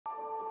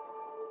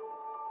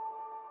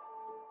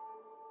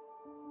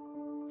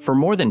For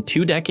more than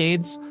 2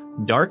 decades,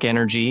 dark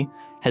energy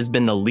has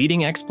been the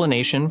leading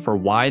explanation for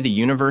why the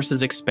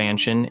universe's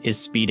expansion is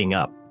speeding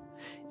up.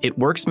 It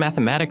works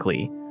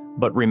mathematically,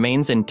 but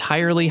remains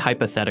entirely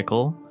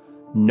hypothetical.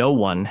 No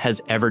one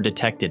has ever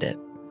detected it.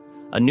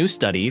 A new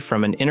study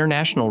from an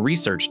international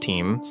research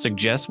team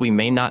suggests we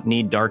may not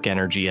need dark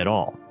energy at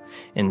all.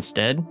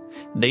 Instead,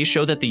 they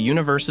show that the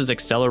universe's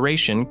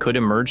acceleration could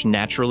emerge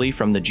naturally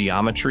from the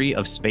geometry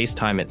of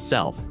spacetime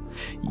itself,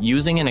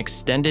 using an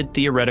extended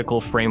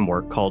theoretical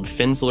framework called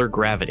Finsler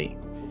gravity.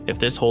 If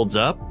this holds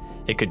up,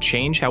 it could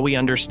change how we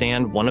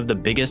understand one of the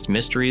biggest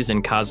mysteries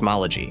in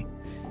cosmology.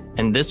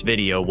 And this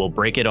video will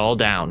break it all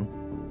down.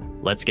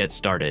 Let's get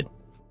started.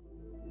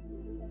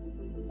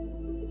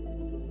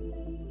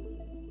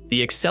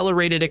 The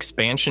accelerated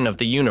expansion of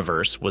the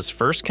universe was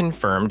first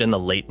confirmed in the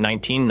late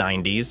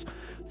 1990s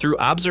through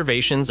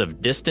observations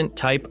of distant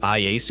type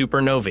Ia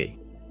supernovae.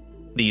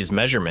 These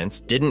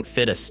measurements didn't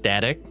fit a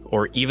static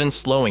or even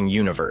slowing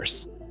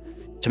universe.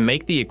 To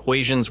make the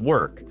equations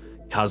work,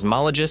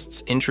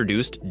 cosmologists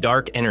introduced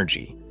dark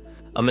energy,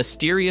 a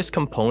mysterious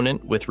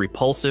component with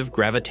repulsive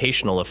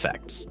gravitational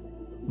effects.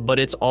 But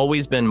it's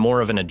always been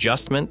more of an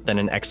adjustment than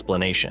an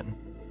explanation.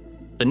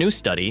 The new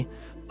study,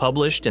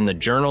 published in the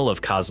Journal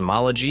of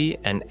Cosmology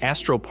and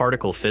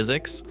Astroparticle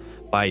Physics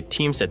by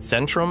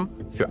Teamszentrum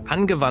für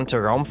angewandte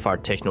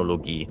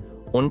Raumfahrttechnologie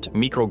und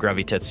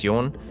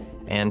Mikrogravitation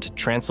and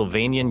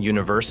Transylvanian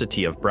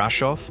University of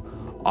Brasov,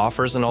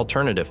 offers an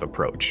alternative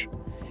approach.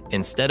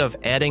 Instead of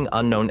adding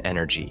unknown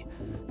energy,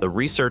 the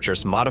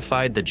researchers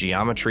modified the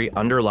geometry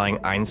underlying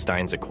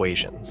Einstein's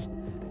equations.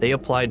 They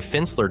applied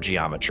Finsler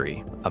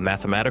geometry, a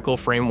mathematical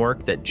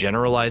framework that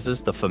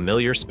generalizes the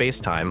familiar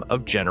spacetime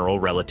of general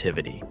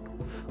relativity.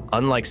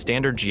 Unlike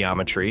standard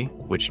geometry,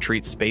 which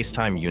treats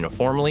spacetime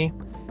uniformly,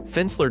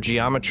 Finsler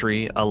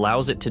geometry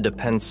allows it to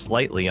depend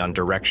slightly on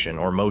direction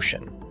or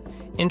motion,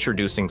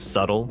 introducing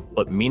subtle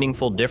but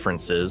meaningful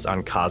differences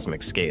on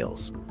cosmic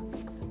scales.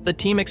 The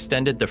team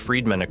extended the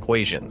Friedmann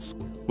equations,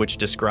 which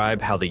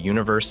describe how the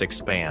universe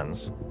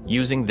expands,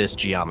 using this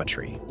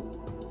geometry.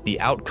 The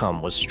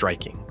outcome was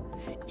striking.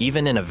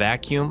 Even in a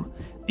vacuum,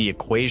 the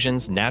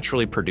equations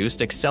naturally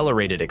produced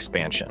accelerated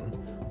expansion,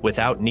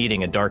 without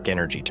needing a dark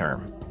energy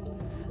term.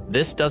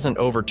 This doesn't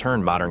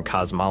overturn modern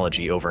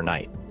cosmology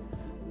overnight,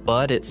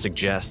 but it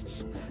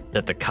suggests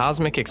that the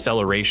cosmic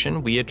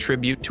acceleration we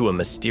attribute to a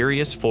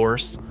mysterious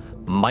force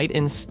might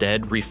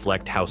instead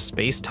reflect how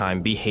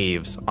spacetime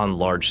behaves on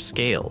large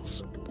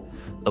scales.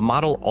 The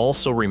model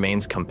also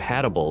remains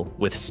compatible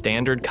with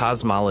standard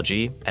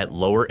cosmology at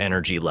lower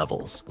energy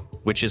levels,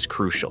 which is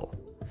crucial.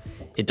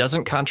 It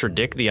doesn't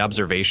contradict the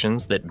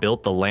observations that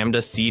built the lambda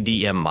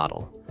CDM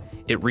model.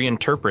 It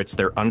reinterprets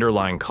their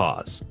underlying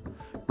cause.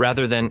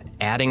 Rather than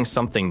adding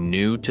something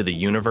new to the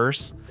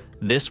universe,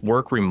 this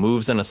work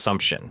removes an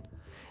assumption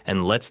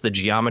and lets the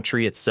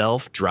geometry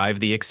itself drive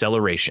the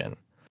acceleration.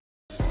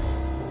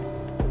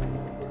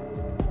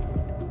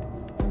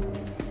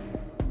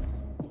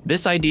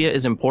 This idea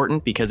is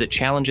important because it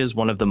challenges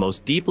one of the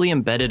most deeply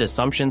embedded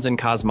assumptions in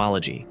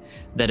cosmology,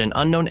 that an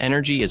unknown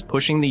energy is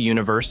pushing the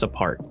universe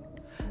apart.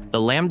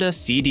 The lambda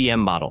CDM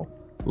model,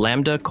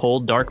 lambda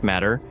cold dark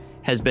matter,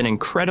 has been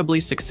incredibly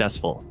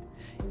successful.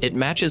 It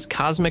matches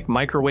cosmic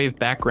microwave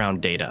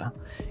background data,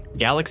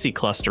 galaxy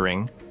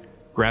clustering,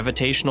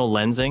 gravitational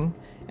lensing,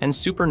 and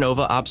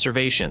supernova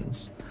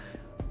observations.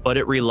 But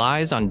it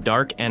relies on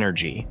dark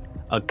energy,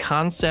 a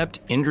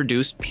concept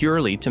introduced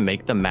purely to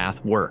make the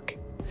math work.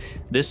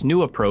 This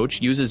new approach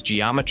uses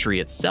geometry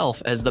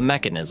itself as the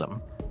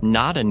mechanism,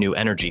 not a new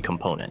energy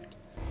component.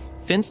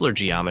 Finsler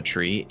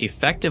geometry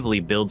effectively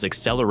builds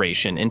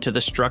acceleration into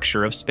the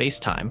structure of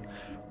spacetime,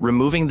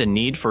 removing the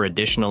need for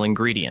additional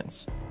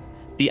ingredients.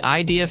 The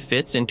idea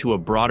fits into a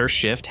broader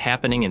shift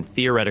happening in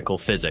theoretical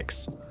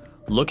physics,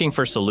 looking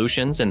for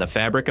solutions in the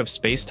fabric of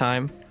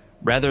spacetime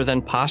rather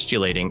than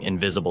postulating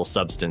invisible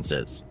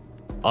substances.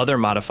 Other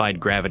modified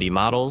gravity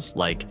models,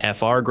 like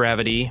FR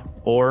gravity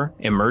or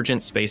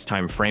emergent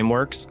spacetime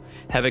frameworks,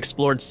 have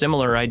explored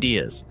similar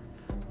ideas,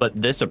 but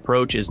this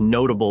approach is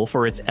notable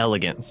for its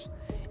elegance.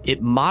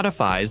 It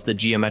modifies the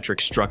geometric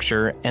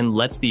structure and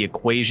lets the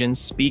equations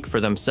speak for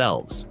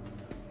themselves.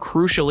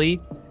 Crucially,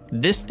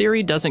 this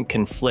theory doesn't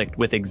conflict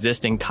with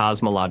existing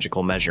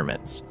cosmological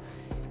measurements.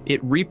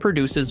 It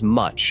reproduces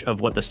much of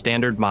what the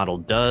standard model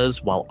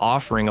does while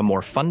offering a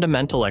more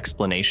fundamental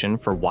explanation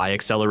for why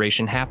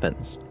acceleration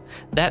happens.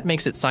 That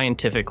makes it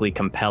scientifically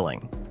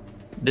compelling.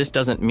 This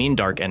doesn't mean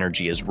dark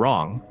energy is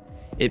wrong.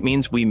 It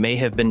means we may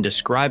have been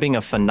describing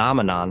a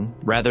phenomenon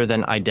rather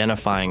than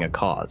identifying a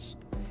cause.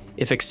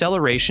 If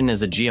acceleration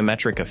is a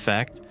geometric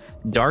effect,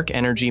 dark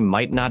energy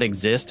might not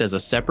exist as a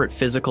separate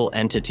physical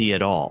entity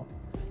at all,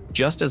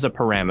 just as a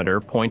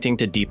parameter pointing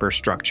to deeper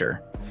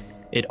structure.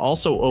 It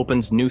also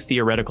opens new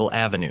theoretical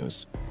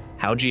avenues: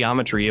 how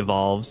geometry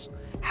evolves,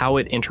 how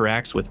it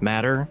interacts with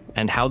matter,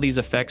 and how these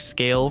effects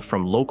scale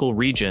from local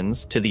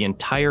regions to the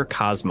entire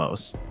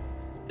cosmos.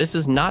 This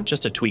is not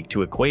just a tweak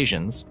to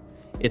equations,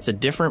 it's a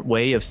different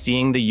way of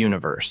seeing the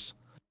universe.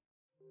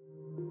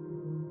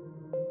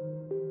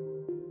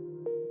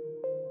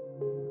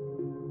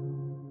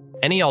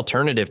 Any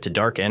alternative to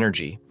dark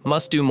energy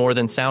must do more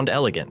than sound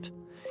elegant.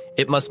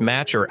 It must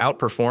match or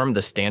outperform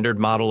the standard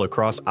model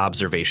across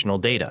observational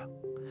data.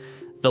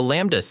 The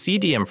Lambda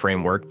CDM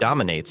framework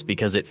dominates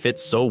because it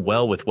fits so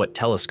well with what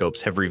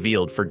telescopes have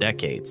revealed for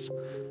decades.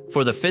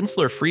 For the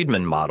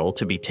Finsler-Friedman model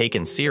to be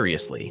taken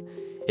seriously,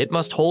 it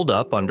must hold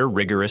up under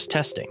rigorous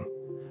testing.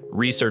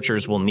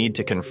 Researchers will need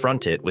to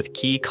confront it with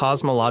key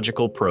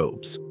cosmological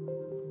probes.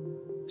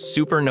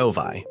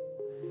 Supernovae.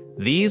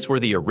 These were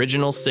the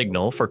original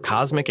signal for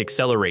cosmic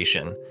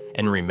acceleration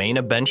and remain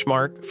a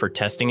benchmark for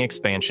testing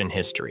expansion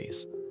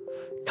histories.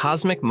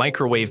 Cosmic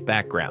microwave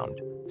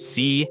background,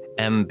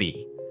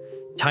 CMB.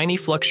 Tiny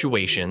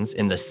fluctuations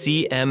in the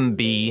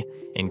CMB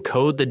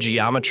encode the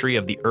geometry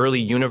of the early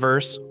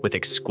universe with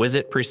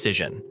exquisite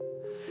precision.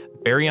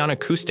 Baryon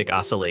acoustic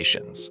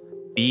oscillations,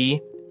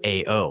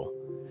 BAO.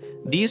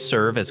 These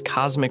serve as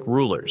cosmic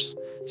rulers,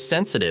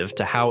 sensitive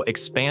to how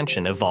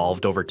expansion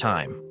evolved over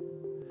time.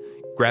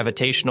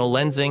 Gravitational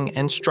lensing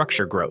and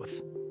structure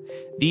growth.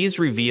 These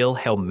reveal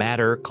how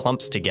matter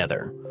clumps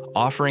together,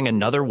 offering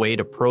another way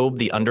to probe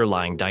the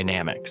underlying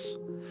dynamics.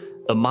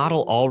 The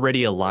model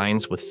already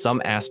aligns with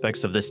some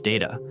aspects of this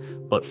data,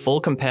 but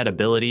full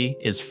compatibility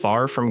is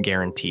far from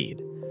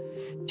guaranteed.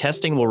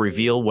 Testing will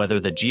reveal whether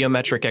the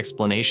geometric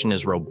explanation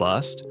is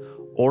robust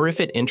or if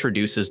it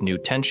introduces new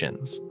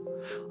tensions.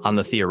 On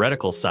the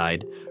theoretical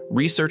side,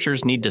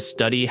 researchers need to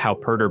study how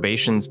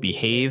perturbations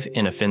behave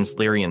in a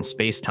Finslerian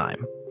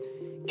spacetime.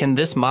 Can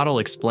this model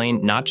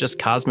explain not just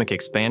cosmic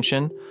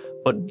expansion,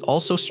 but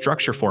also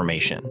structure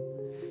formation,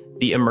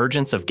 the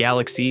emergence of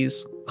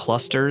galaxies,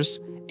 clusters,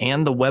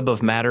 and the web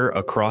of matter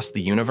across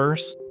the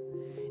universe?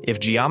 If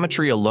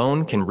geometry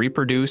alone can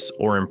reproduce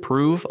or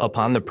improve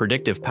upon the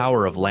predictive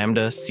power of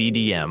Lambda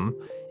CDM,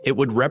 it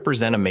would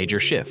represent a major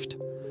shift.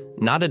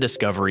 Not a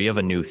discovery of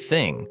a new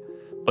thing,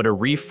 but a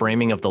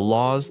reframing of the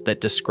laws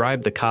that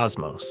describe the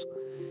cosmos.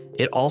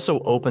 It also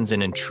opens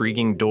an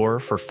intriguing door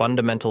for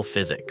fundamental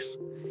physics.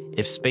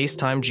 If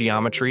space-time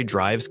geometry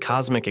drives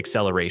cosmic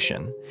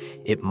acceleration,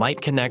 it might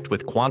connect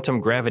with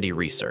quantum gravity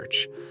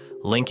research,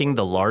 linking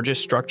the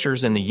largest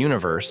structures in the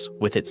universe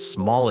with its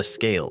smallest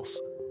scales.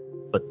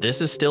 But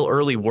this is still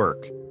early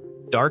work.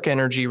 Dark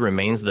energy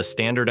remains the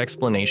standard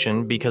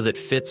explanation because it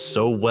fits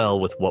so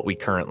well with what we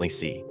currently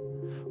see.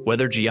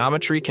 Whether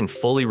geometry can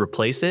fully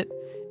replace it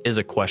is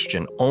a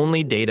question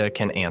only data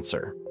can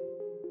answer.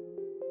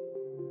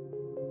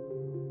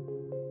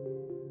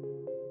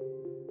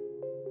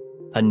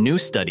 A new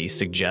study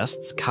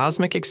suggests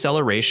cosmic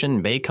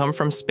acceleration may come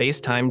from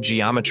space-time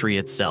geometry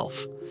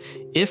itself.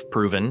 If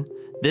proven,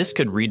 this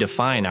could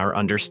redefine our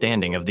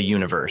understanding of the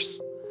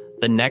universe.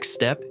 The next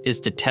step is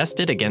to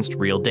test it against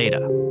real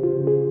data.